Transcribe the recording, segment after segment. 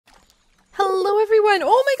Hello everyone.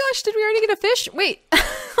 Oh my gosh, did we already get a fish? Wait.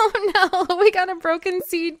 Oh no, we got a broken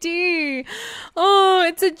CD. Oh,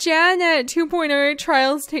 it's a Janet 2.0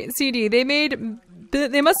 trials CD.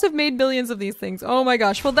 They must have made billions of these things. Oh my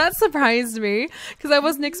gosh. Well, that surprised me because I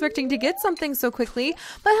wasn't expecting to get something so quickly.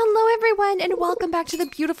 But hello everyone and welcome back to the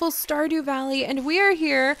beautiful Stardew Valley. And we are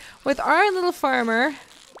here with our little farmer,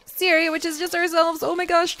 Seri, which is just ourselves. Oh my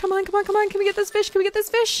gosh. Come on, come on, come on. Can we get this fish? Can we get this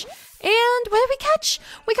fish? And what did we catch?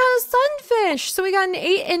 We got a sunfish. So we got an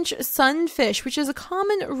 8-inch sunfish, which is a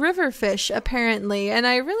common river fish, apparently. And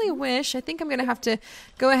I really wish, I think I'm going to have to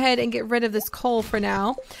go ahead and get rid of this coal for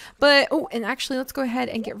now. But, oh, and actually, let's go ahead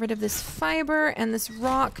and get rid of this fiber and this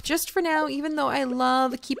rock just for now, even though I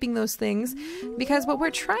love keeping those things. Because what we're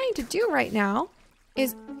trying to do right now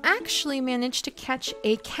is actually manage to catch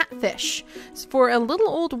a catfish for a little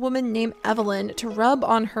old woman named Evelyn to rub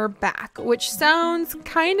on her back, which sounds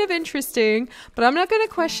kind of interesting, but I'm not going to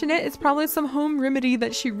question it. It's probably some home remedy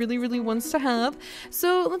that she really, really wants to have.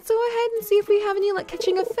 So let's go ahead and see if we have any luck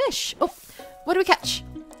catching a fish. Oh, what do we catch?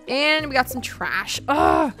 And we got some trash.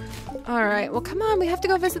 Ugh. All right. Well, come on. We have to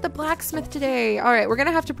go visit the blacksmith today. All right. We're going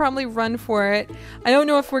to have to probably run for it. I don't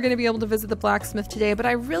know if we're going to be able to visit the blacksmith today, but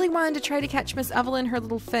I really wanted to try to catch Miss Evelyn, her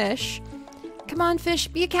little fish. Come on, fish.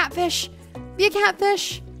 Be a catfish. Be a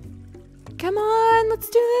catfish. Come on. Let's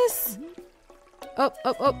do this. Oh,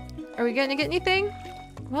 oh, oh. Are we going to get anything?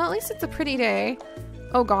 Well, at least it's a pretty day.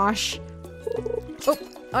 Oh, gosh. Oh,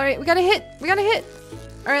 all right. We got a hit. We got a hit.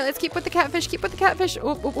 All right, let's keep with the catfish. Keep with the catfish. Oh,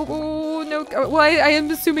 oh, oh, oh no. Well, I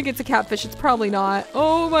am assuming it's a catfish. It's probably not.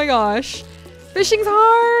 Oh my gosh. Fishing's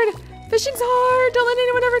hard. Fishing's hard. Don't let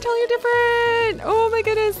anyone ever tell you different. Oh my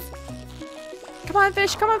goodness. Come on,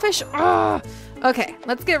 fish. Come on, fish. Oh. Okay,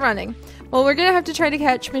 let's get running. Well, we're going to have to try to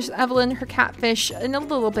catch Miss Evelyn, her catfish, in a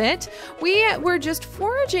little bit. We were just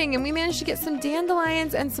foraging and we managed to get some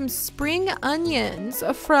dandelions and some spring onions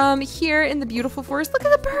from here in the beautiful forest. Look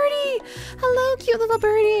at the birdie. Hello, cute little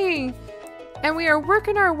birdie. And we are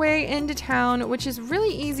working our way into town, which is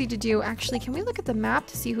really easy to do. Actually, can we look at the map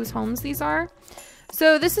to see whose homes these are?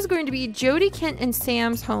 So this is going to be Jody, Kent, and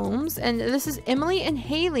Sam's homes, and this is Emily and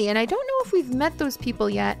Haley, and I don't know if we've met those people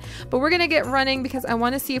yet, but we're going to get running because I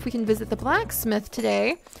want to see if we can visit the blacksmith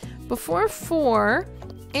today before 4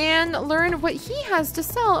 and learn what he has to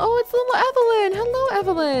sell. Oh, it's little Evelyn. Hello,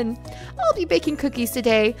 Evelyn. I'll be baking cookies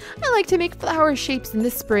today. I like to make flower shapes in the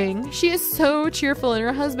spring. She is so cheerful and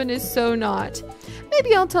her husband is so not.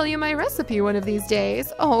 Maybe I'll tell you my recipe one of these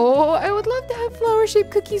days. Oh, I would love to have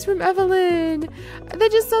flower-shaped cookies from Evelyn.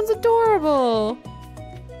 That just sounds adorable.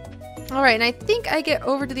 All right, and I think I get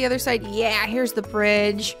over to the other side. Yeah, here's the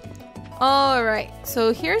bridge. All right,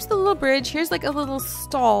 so here's the little bridge. Here's like a little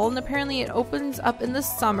stall, and apparently it opens up in the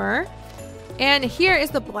summer. And here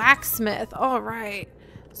is the blacksmith. All right,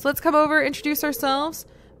 so let's come over, introduce ourselves.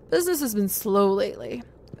 Business has been slow lately.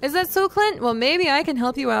 Is that so, Clint? Well, maybe I can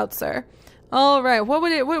help you out, sir. All right, what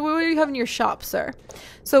do you have in your shop, sir?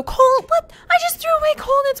 So coal, what? I just threw away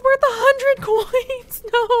coal and it's worth 100 coins.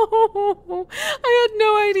 No, I had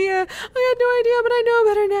no idea. But I know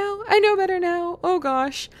better now. I know better now. Oh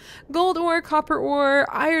gosh. Gold ore, copper ore,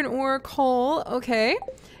 iron ore, coal. Okay.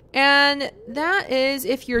 And that is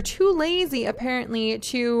if you're too lazy, apparently,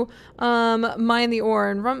 to mine the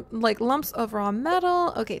ore and like lumps of raw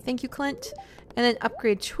metal. Okay, thank you, Clint. And then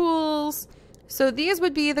upgrade tools. So these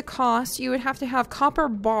would be the cost. You would have to have copper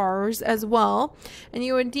bars as well. And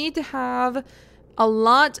you would need to have a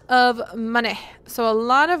lot of money. So a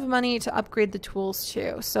lot of money to upgrade the tools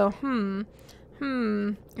too. So,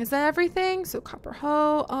 is that everything? So copper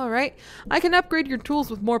hoe. All right. I can upgrade your tools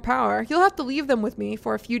with more power. You'll have to leave them with me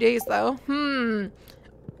for a few days though.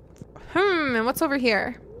 And what's over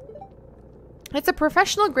here? It's a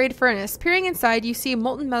professional grade furnace. Peering inside, you see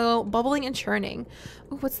molten metal bubbling and churning.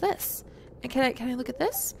 Ooh, what's this? Can I look at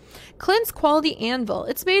this? Clint's quality anvil.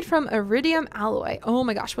 It's made from iridium alloy. Oh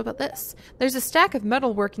my gosh, what about this? There's a stack of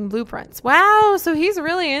metalworking blueprints. Wow, so he's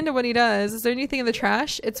really into what he does. Is there anything in the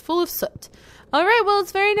trash? It's full of soot. All right, well,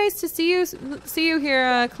 it's very nice to see you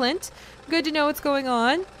here, Clint. Good to know what's going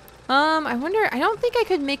on. I wonder, I don't think I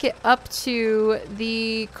could make it up to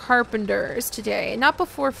the carpenters today. Not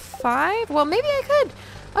before 5? Well, maybe I could.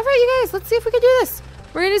 All right, you guys, let's see if we can do this.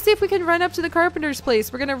 We're going to see if we can run up to the carpenter's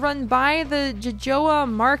place. We're going to run by the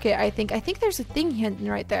Jojoa market, I think. I think there's a thing hidden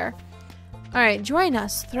right there. All right, join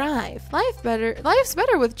us. Thrive. Life's better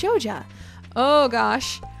with Joja. Oh,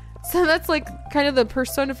 gosh. So that's like kind of the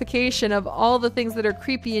personification of all the things that are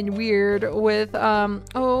creepy and weird with,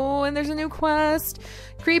 oh, and there's a new quest.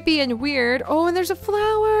 Creepy and weird. Oh, and there's a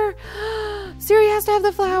flower. Seri has to have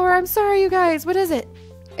the flower. I'm sorry, you guys. What is it?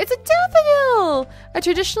 It's a daffodil! A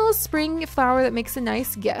traditional spring flower that makes a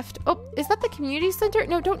nice gift. Oh, is that the community center?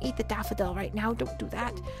 No, don't eat the daffodil right now. Don't do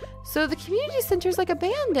that. So the community center is like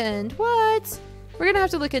abandoned. What? We're gonna have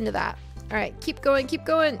to look into that. All right, keep going, keep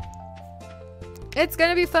going. It's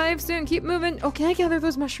gonna be 5 soon. Keep moving. Oh, can I gather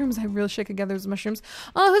those mushrooms? I really should gather those mushrooms.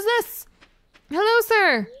 Oh, who's this? Hello,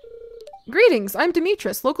 sir. Greetings, I'm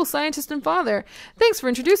Demetrius, local scientist and father. Thanks for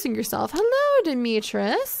introducing yourself. Hello,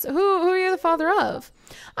 Demetrius. Who are you the father of?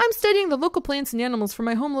 I'm studying the local plants and animals for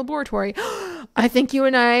my home laboratory. I think you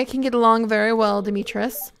and I can get along very well,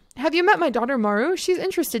 Demetrius. Have you met my daughter, Maru? She's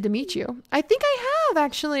interested to meet you. I think I have,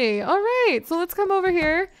 actually. All right, so let's come over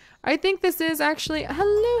here. I think this is actually...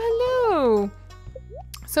 Hello.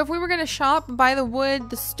 So if we were going to shop, buy the wood,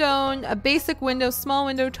 the stone, a basic window, small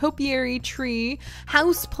window, topiary tree,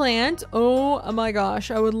 house plant. Oh my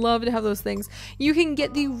gosh, I would love to have those things. You can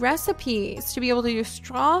get the recipes to be able to do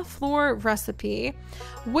straw floor recipe,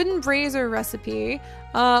 wooden brazier recipe,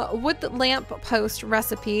 wood lamp post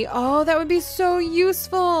recipe. Oh, that would be so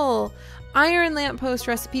useful. Iron lamp post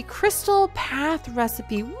recipe, crystal path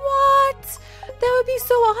recipe. What? That would be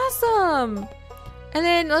so awesome. And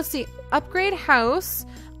then let's see, upgrade house.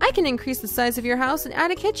 I can increase the size of your house and add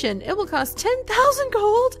a kitchen. It will cost 10,000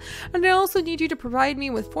 gold. And I also need you to provide me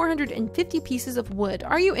with 450 pieces of wood.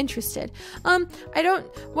 Are you interested?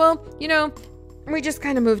 Well, you know, we just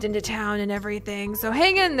kind of moved into town and everything. So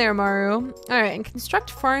hang in there, Maru. All right, and construct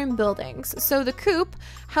farm buildings. So the coop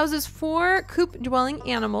houses 4 coop dwelling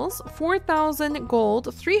animals, 4,000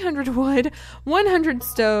 gold, 300 wood, 100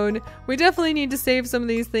 stone. We definitely need to save some of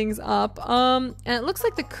these things up. And it looks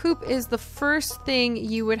like the coop is the first thing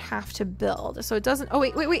you would have to build. So it doesn't, oh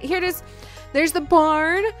wait, here it is. There's the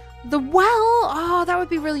barn, the well. Oh, that would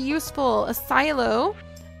be really useful. A silo.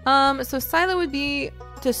 So silo would be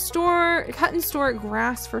to cut and store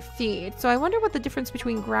grass for feed. So I wonder what the difference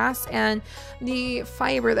between grass and the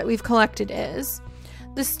fiber that we've collected is.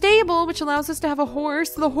 The stable, which allows us to have a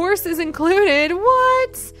horse. The horse is included.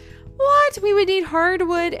 What? We would need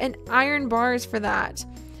hardwood and iron bars for that.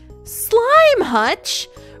 Slime hutch.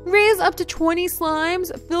 Raise up to 20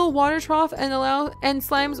 slimes. Fill water trough and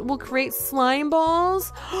slimes will create slime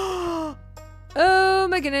balls. Oh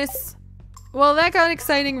my goodness. Well, that got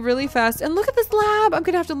exciting really fast. And look at this lab. I'm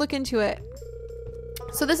going to have to look into it.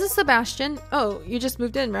 So this is Sebastian. Oh, you just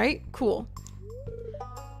moved in, right? Cool.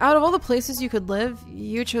 Out of all the places you could live,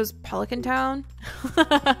 you chose Pelican Town.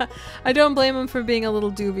 I don't blame him for being a little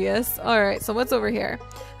dubious. All right, so what's over here?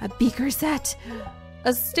 A beaker set.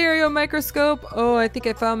 A stereo microscope. Oh, I think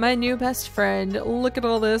I found my new best friend. Look at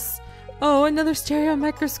all this. Oh, another stereo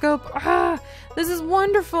microscope. Ah, this is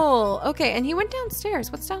wonderful. Okay, and he went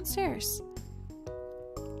downstairs. What's downstairs?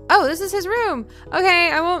 Oh, this is his room.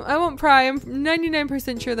 Okay, I won't pry. I'm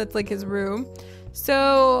 99% sure that's like his room.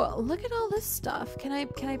 So look at all this stuff. Can I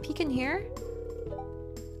peek in here?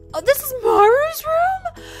 Oh, this is Maru's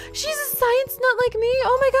room? She's a science nut like me?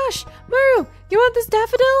 Oh my gosh. Maru, you want this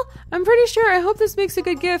daffodil? I'm pretty sure. I hope this makes a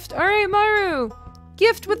good gift. All right, Maru.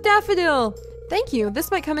 Gift with daffodil. Thank you.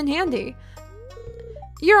 This might come in handy.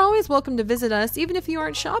 You're always welcome to visit us, even if you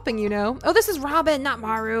aren't shopping, you know. Oh, this is Robin, not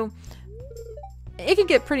Maru. It can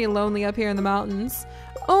get pretty lonely up here in the mountains.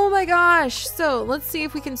 Oh my gosh. So let's see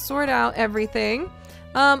if we can sort out everything.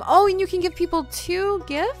 Oh, and you can give people 2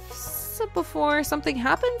 gifts before something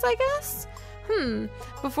happens, I guess?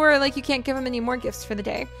 Before, like, you can't give them any more gifts for the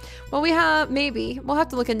day. Well, maybe. We'll have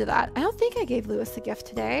to look into that. I don't think I gave Lewis a gift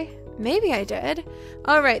today. Maybe I did.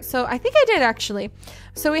 All right, so I think I did, actually.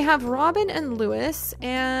 So we have Robin and Lewis,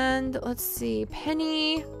 and let's see,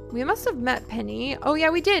 Penny. We must have met Penny. Oh, yeah,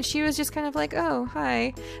 we did. She was just kind of like, oh,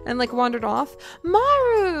 hi, and like wandered off.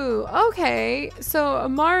 Maru! Okay, so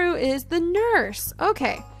Maru is the nurse.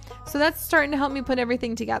 Okay, so that's starting to help me put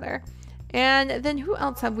everything together. And then who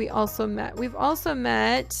else have we also met? We've also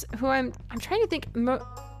met who I'm trying to think.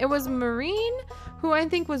 It was Maureen, who I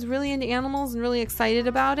think was really into animals and really excited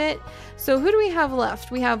about it. So who do we have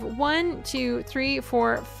left? We have 1, 2, 3,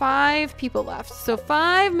 4, 5 people left. So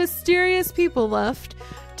 5 mysterious people left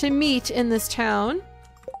to meet in this town.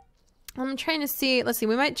 I'm trying to see. Let's see.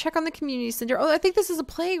 We might check on the community center. Oh, I think this is a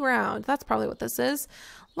playground. That's probably what this is.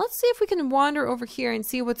 Let's see if we can wander over here and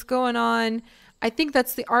see what's going on. I think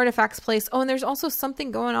that's the artifacts place. Oh, and there's also something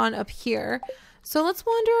going on up here. So let's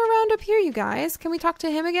wander around up here, you guys. Can we talk to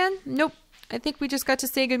him again? Nope. I think we just got to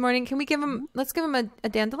say good morning. Can we give him, let's give him a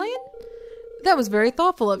dandelion? That was very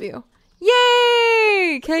thoughtful of you.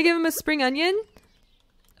 Yay! Can I give him a spring onion?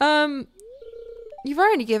 You've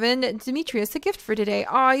already given Demetrius a gift for today.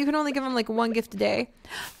 Aw, you can only give him like 1 gift a day.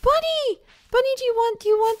 Bunny! Bunny, do you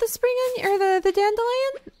want the spring onion or the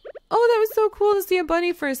dandelion? Oh, that was so cool to see a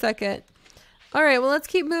bunny for a second. All right, well, let's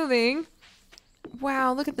keep moving.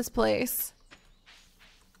 Wow, look at this place.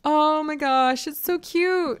 Oh my gosh, it's so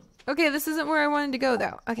cute. Okay, this isn't where I wanted to go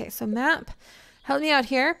though. Okay, so map, help me out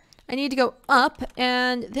here. I need to go up,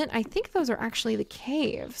 and then I think those are actually the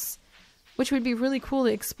caves, which would be really cool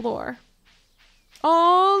to explore.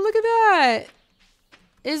 Oh, look at that.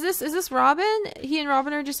 Is this Robin? He and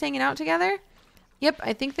Robin are just hanging out together? Yep,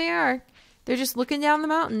 I think they are. They're just looking down the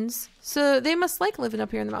mountains. So they must like living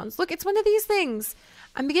up here in the mountains. Look, it's one of these things.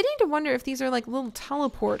 I'm beginning to wonder if these are like little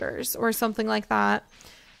teleporters or something like that,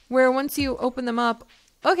 where once you open them up...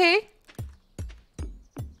 Okay.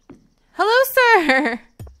 Hello, sir.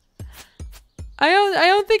 I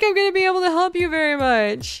don't think I'm going to be able to help you very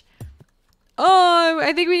much. Oh,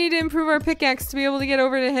 I think we need to improve our pickaxe to be able to get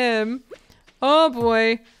over to him. Oh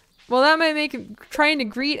boy. Well, that might make trying to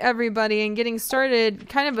greet everybody and getting started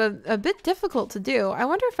kind of a bit difficult to do. I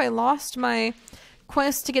wonder if I lost my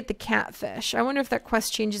quest to get the catfish. I wonder if that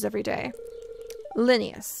quest changes every day.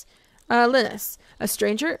 Linus, a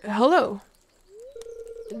stranger? Hello.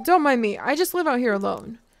 Don't mind me. I just live out here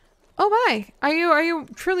alone. Oh my. Are you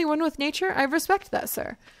truly one with nature? I respect that,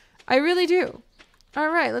 sir. I really do. All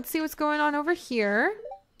right, let's see what's going on over here.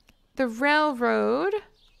 The railroad.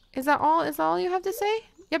 Is that all you have to say?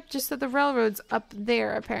 Yep, just that the railroad's up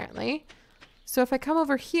there, apparently. So if I come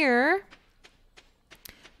over here...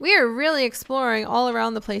 We are really exploring all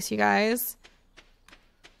around the place, you guys.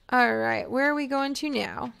 Alright, where are we going to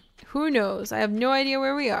now? Who knows? I have no idea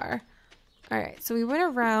where we are. Alright, so we went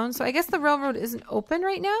around. So I guess the railroad isn't open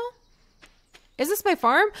right now? Is this my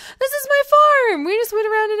farm? This is my farm! We just went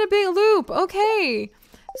around in a big loop. Okay.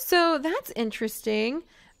 So that's interesting.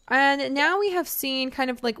 And now we have seen kind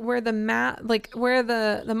of like where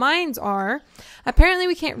the the mines are. Apparently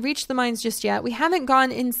we can't reach the mines just yet. We haven't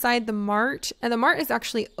gone inside the mart, and the mart is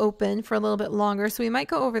actually open for a little bit longer, so we might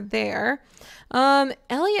go over there.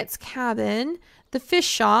 Elliot's cabin, the fish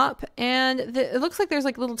shop, and it looks like there's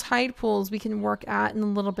like little tide pools we can work at in a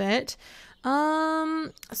little bit.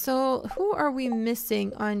 So who are we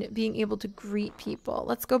missing on being able to greet people?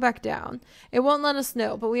 Let's go back down. It won't let us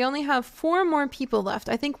know, but we only have 4 more people left.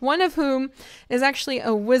 I think one of whom is actually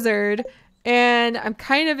a wizard, and I'm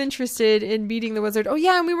kind of interested in meeting the wizard. Oh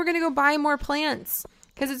yeah, and we were going to go buy more plants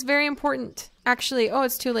because it's very important. Actually, oh,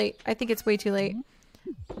 it's too late. I think it's way too late.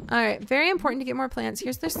 All right, very important to get more plants.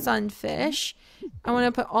 Here's the sunfish. I want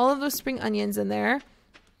to put all of those spring onions in there.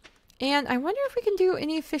 And I wonder if we can do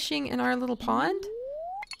any fishing in our little pond.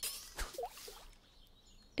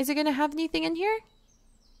 Is it going to have anything in here?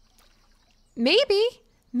 Maybe.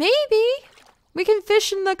 Maybe. We can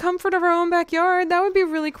fish in the comfort of our own backyard. That would be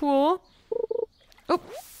really cool. Oh.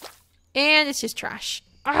 And it's just trash.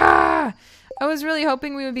 Ah! I was really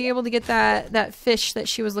hoping we would be able to get that fish that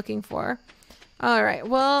she was looking for. All right.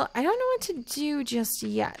 Well, I don't know what to do just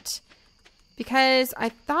yet. Because I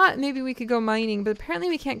thought maybe we could go mining, but apparently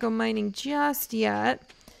we can't go mining just yet.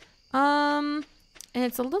 And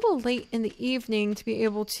it's a little late in the evening to be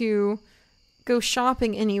able to go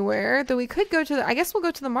shopping anywhere. Though we could go to the... I guess we'll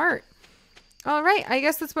go to the mart. All right, I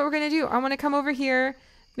guess that's what we're going to do. I want to come over here,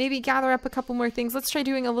 maybe gather up a couple more things. Let's try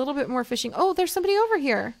doing a little bit more fishing. Oh, there's somebody over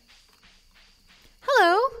here.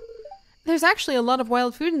 Hello. There's actually a lot of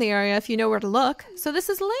wild food in the area if you know where to look. So this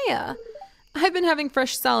is Leia. I've been having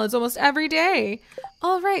fresh salads almost every day.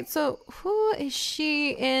 All right, so who is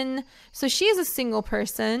she in? So she is a single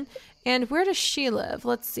person. And where does she live?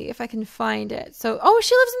 Let's see if I can find it. So, oh,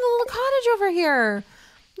 she lives in the little cottage over here.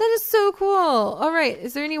 That is so cool. All right,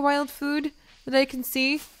 is there any wild food that I can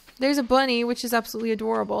see? There's a bunny, which is absolutely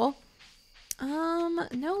adorable.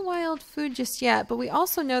 No wild food just yet, but we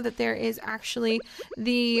also know that there is actually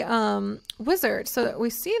the wizard. So we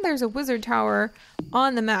see there's a wizard tower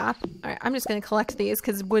on the map. All right, I'm just going to collect these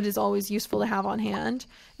because wood is always useful to have on hand,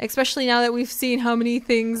 especially now that we've seen how many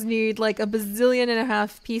things need like 1.5 billion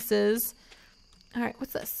pieces. All right,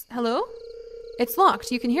 what's this? Hello? It's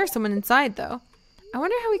locked. You can hear someone inside though. I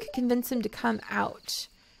wonder how we could convince him to come out.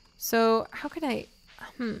 So how could I?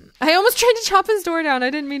 I almost tried to chop his door down.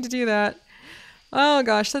 I didn't mean to do that. Oh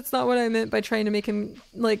gosh, that's not what I meant by trying to make him,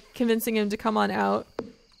 like, convincing him to come on out.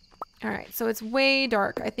 Alright, so it's way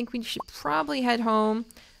dark. I think we should probably head home.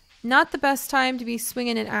 Not the best time to be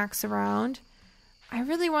swinging an axe around. I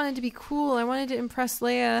really wanted to be cool. I wanted to impress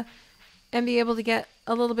Leia and be able to get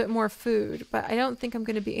a little bit more food, but I don't think I'm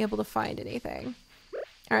going to be able to find anything.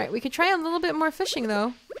 Alright, we could try a little bit more fishing,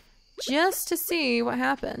 though, just to see what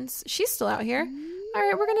happens. She's still out here.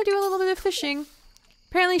 Alright, we're going to do a little bit of fishing.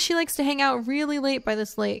 Apparently she likes to hang out really late by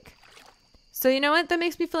this lake. So you know what? That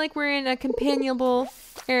makes me feel like we're in a companionable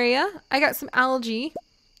area. I got some algae.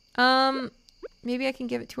 Maybe I can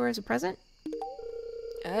give it to her as a present.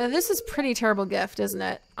 This is a pretty terrible gift, isn't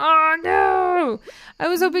it? Oh no! I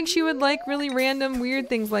was hoping she would like really random weird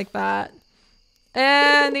things like that.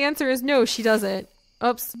 And the answer is no, she doesn't.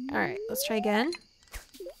 Oops. Alright, let's try again.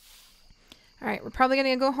 Alright, we're probably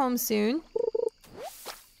gonna go home soon.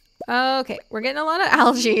 Okay, we're getting a lot of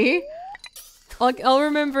algae. I'll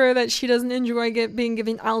remember that she doesn't enjoy being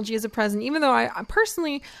given algae as a present, even though I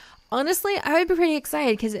personally... Honestly, I would be pretty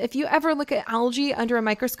excited because if you ever look at algae under a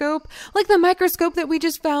microscope, like the microscope that we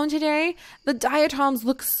just found today, the diatoms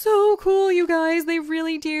look so cool, you guys. They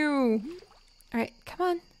really do. All right, come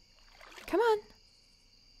on. Come on.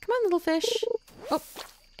 Come on, little fish. Oh,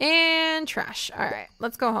 and trash. All right,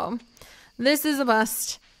 let's go home. This is a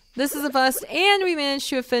bust. This is a bust, and we managed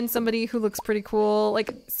to offend somebody who looks pretty cool.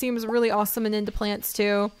 Like, seems really awesome and into plants,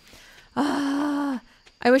 too.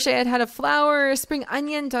 I wish I had had a flower or a spring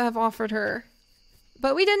onion to have offered her.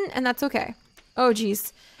 But we didn't, and that's okay. Oh,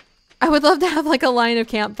 geez. I would love to have, like, a line of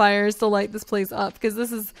campfires to light this place up, because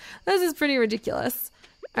this is pretty ridiculous.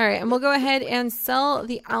 All right, and we'll go ahead and sell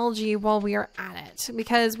the algae while we are at it,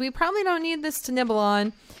 because we probably don't need this to nibble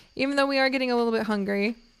on, even though we are getting a little bit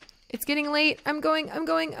hungry. It's getting late. I'm going. Come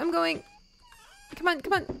on.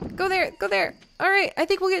 Go there. All right, I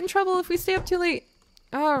think we'll get in trouble if we stay up too late.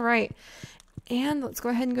 All right. And let's go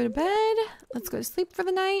ahead and go to bed. Let's go to sleep for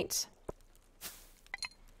the night.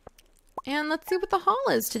 And let's see what the haul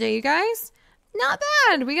is today, you guys. Not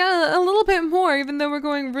bad. We got a little bit more, even though we're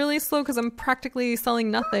going really slow because I'm practically selling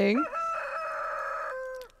nothing.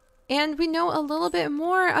 And we know a little bit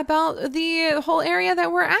more about the whole area that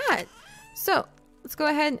we're at. So let's go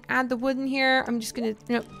ahead and add the wood in here. I'm just going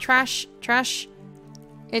to, trash.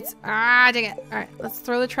 It's, dang it. All right, let's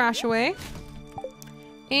throw the trash away.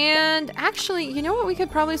 And actually, you know what we could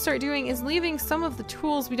probably start doing is leaving some of the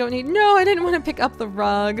tools we don't need. No, I didn't want to pick up the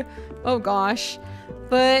rug. Oh gosh.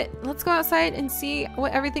 But let's go outside and see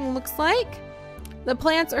what everything looks like. The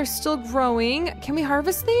plants are still growing. Can we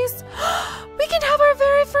harvest these? We can have our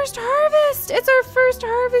very first harvest. It's our first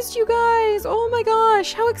harvest, you guys. Oh my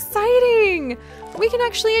gosh, how exciting. We can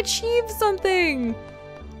actually achieve something.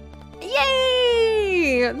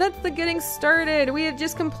 Yay! That's the getting started. We have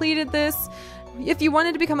just completed this. If you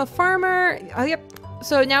wanted to become a farmer, yep.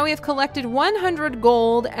 So now we have collected 100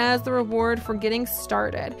 gold as the reward for getting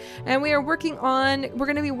started. And we're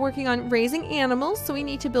going to be working on raising animals, so we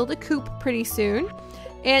need to build a coop pretty soon.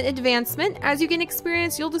 And advancement, as you gain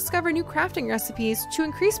experience, you'll discover new crafting recipes to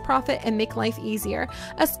increase profit and make life easier.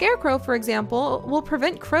 A scarecrow, for example, will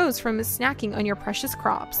prevent crows from snacking on your precious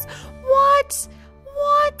crops. What?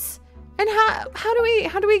 And how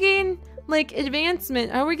do we gain like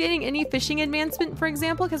advancement? Are we getting any fishing advancement, for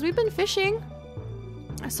example? Because we've been fishing.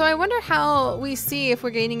 So I wonder how we see if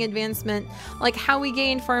we're gaining advancement, like how we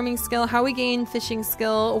gain farming skill, how we gain fishing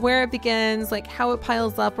skill, where it begins, like how it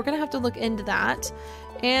piles up. We're gonna have to look into that.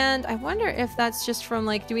 And I wonder if that's just from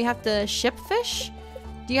like, do we have to ship fish?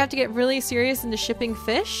 Do you have to get really serious into shipping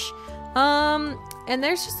fish? And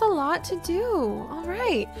there's just a lot to do. All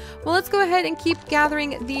right, well, let's go ahead and keep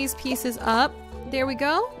gathering these pieces up. There we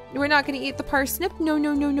go. We're not gonna eat the parsnip. No.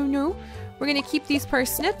 We're gonna keep these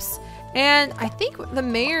parsnips. And I think the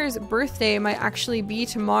mayor's birthday might actually be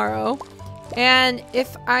tomorrow. And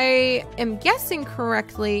if I am guessing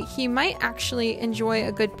correctly, he might actually enjoy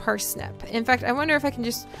a good parsnip. In fact, I wonder if I can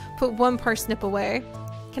just put one parsnip away.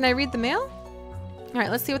 Can I read the mail? All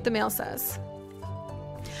right, let's see what the mail says.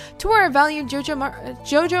 To our valued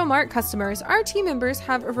Jojo Mart customers, our team members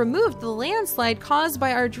have removed the landslide caused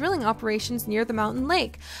by our drilling operations near the mountain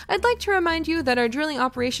lake. I'd like to remind you that our drilling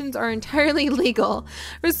operations are entirely legal.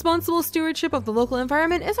 Responsible stewardship of the local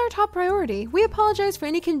environment is our top priority. We apologize for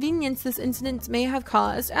any inconvenience this incident may have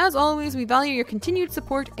caused. As always, we value your continued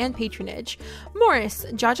support and patronage. Morris,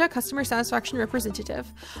 Jaja Customer Satisfaction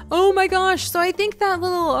Representative. Oh my gosh, so I think that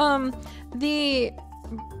little, the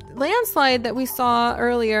landslide that we saw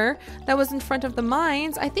earlier that was in front of the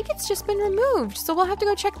mines, I think it's just been removed, so we'll have to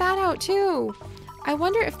go check that out too. I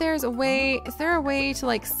wonder if there's a way, is there a way to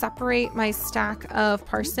like separate my stack of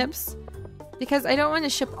parsnips? Because I don't want to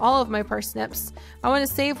ship all of my parsnips. I want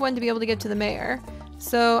to save one to be able to give to the mayor.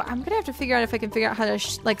 So I'm gonna have to figure out if I can figure out how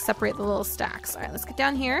to like separate the little stacks. All right, let's get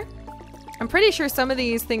down here. I'm pretty sure some of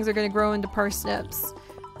these things are gonna grow into parsnips.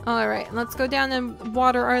 All right, let's go down and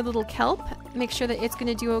water our little kelp. Make sure that it's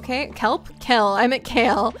gonna do okay. Kelp? Kale. I meant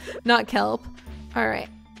kale, not kelp. All right.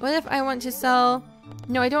 What if I want to sell...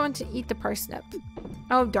 No, I don't want to eat the parsnip.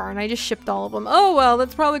 Oh darn, I just shipped all of them. Oh well,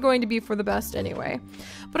 that's probably going to be for the best anyway.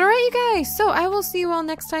 But alright you guys, so I will see you all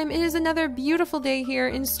next time. It is another beautiful day here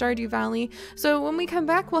in Stardew Valley. So when we come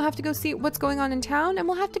back, we'll have to go see what's going on in town, and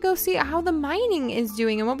we'll have to go see how the mining is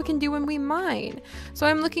doing and what we can do when we mine. So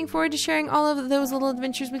I'm looking forward to sharing all of those little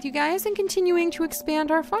adventures with you guys and continuing to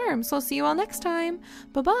expand our farm. So I'll see you all next time.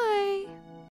 Bye-bye!